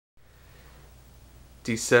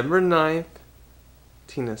December 9th.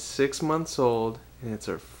 Tina's 6 months old, and it's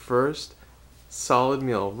her first solid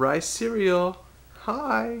meal. Rice cereal.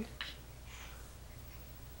 Hi.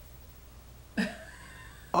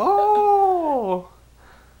 Oh.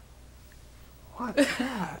 What's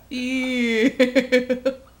that? Ew.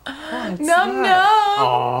 What's Num that? num.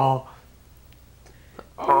 Oh.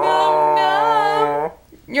 Num num.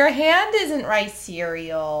 Your hand isn't rice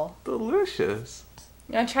cereal. Delicious.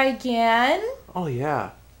 You wanna try again? Oh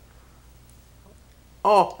yeah.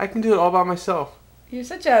 Oh, I can do it all by myself. You're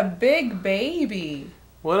such a big baby.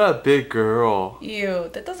 What a big girl. Ew,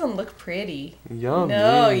 that doesn't look pretty. Yummy.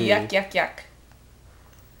 No, yuck, yuck, yuck.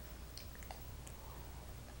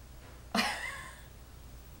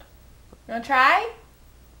 You wanna try?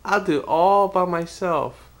 I'll do it all by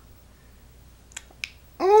myself.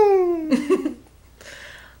 Mm.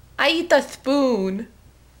 I eat the spoon.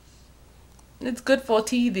 It's good for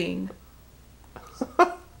teething.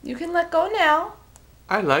 You can let go now.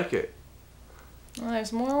 I like it. Well,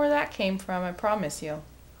 there's more where that came from, I promise you.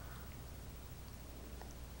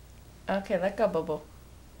 Okay, let go, Bobo.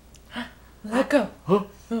 Let go. Huh?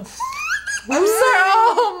 I'm sorry.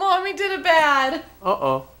 Oh, Mommy did it bad.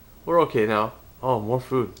 Uh-oh. We're okay now. Oh, more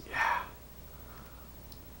food. Yeah.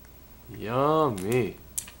 Yummy.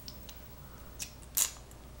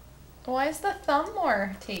 Why is the thumb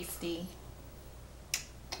more tasty?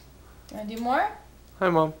 Want to do more? Hi,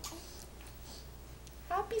 Mom.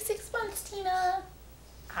 Happy 6 months, Tina.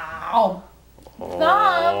 Ow.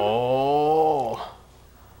 Oh.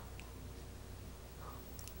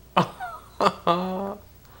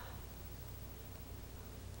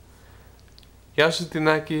 Γεια σου,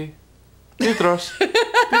 Τινάκι. Τι τρως?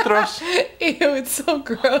 Τι τρως? Ew, it's so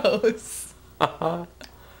gross.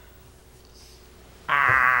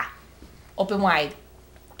 Open wide.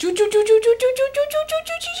 Choo choo choo choo choo choo choo choo choo choo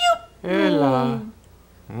choo choo. Έλα.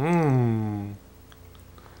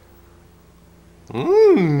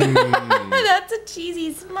 That's a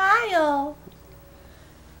cheesy smile.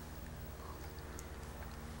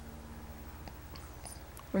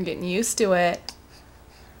 We're getting used to it.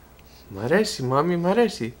 Μ' αρέσει, Μάμι, μ'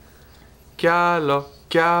 αρέσει. Κι άλλο,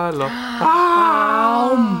 κι άλλο.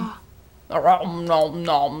 Nom nom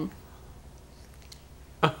nom.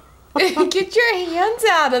 Get your hands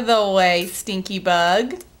out of the way, stinky bug.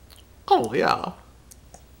 Oh, yeah.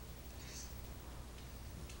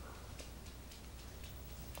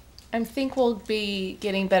 I think we'll be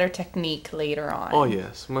getting better technique later on. Oh,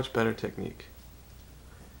 yes. Much better technique.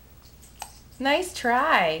 Nice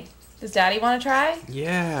try. Does Daddy want to try?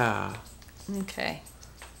 Yeah. Okay.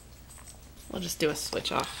 We'll just do a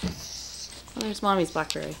switch off. Oh, there's Mommy's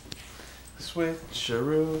Blackberry.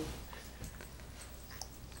 Switcheroo.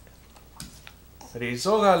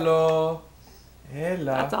 Ριζόγαλο.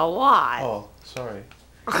 Έλα. That's a lot. Oh, sorry.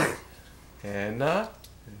 1,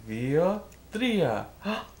 2, 3.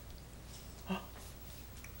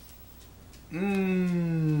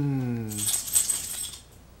 Mmm.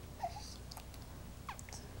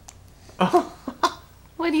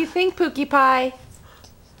 What do you think, Pookie Pie?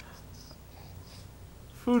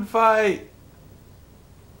 Food fight.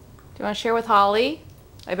 Do you want to share with Holly?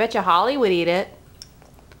 I bet you Holly would eat it.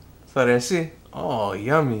 Σ' αρέσει? Oh,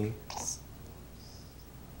 yummy.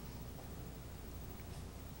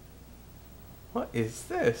 What is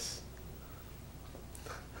this?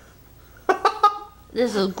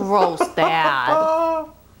 This is gross, Dad.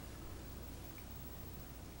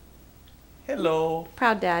 Hello.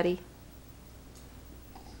 Proud Daddy.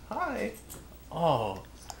 Hi. Oh.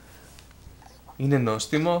 Είναι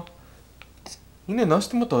νόστιμο. Είναι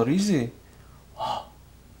νόστιμο το ρύζι. Oh.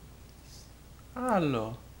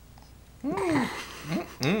 Άλλο.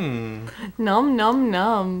 Num num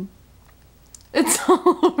num. It's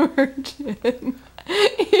all virgin.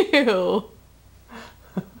 Ew.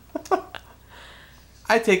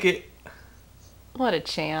 I take it. What a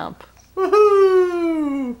champ.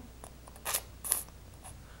 Woohoo!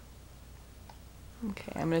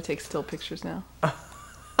 Okay, I'm gonna take still pictures now.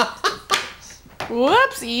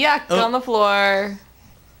 Whoops! Yuck! On the floor.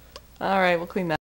 All right, we'll clean that.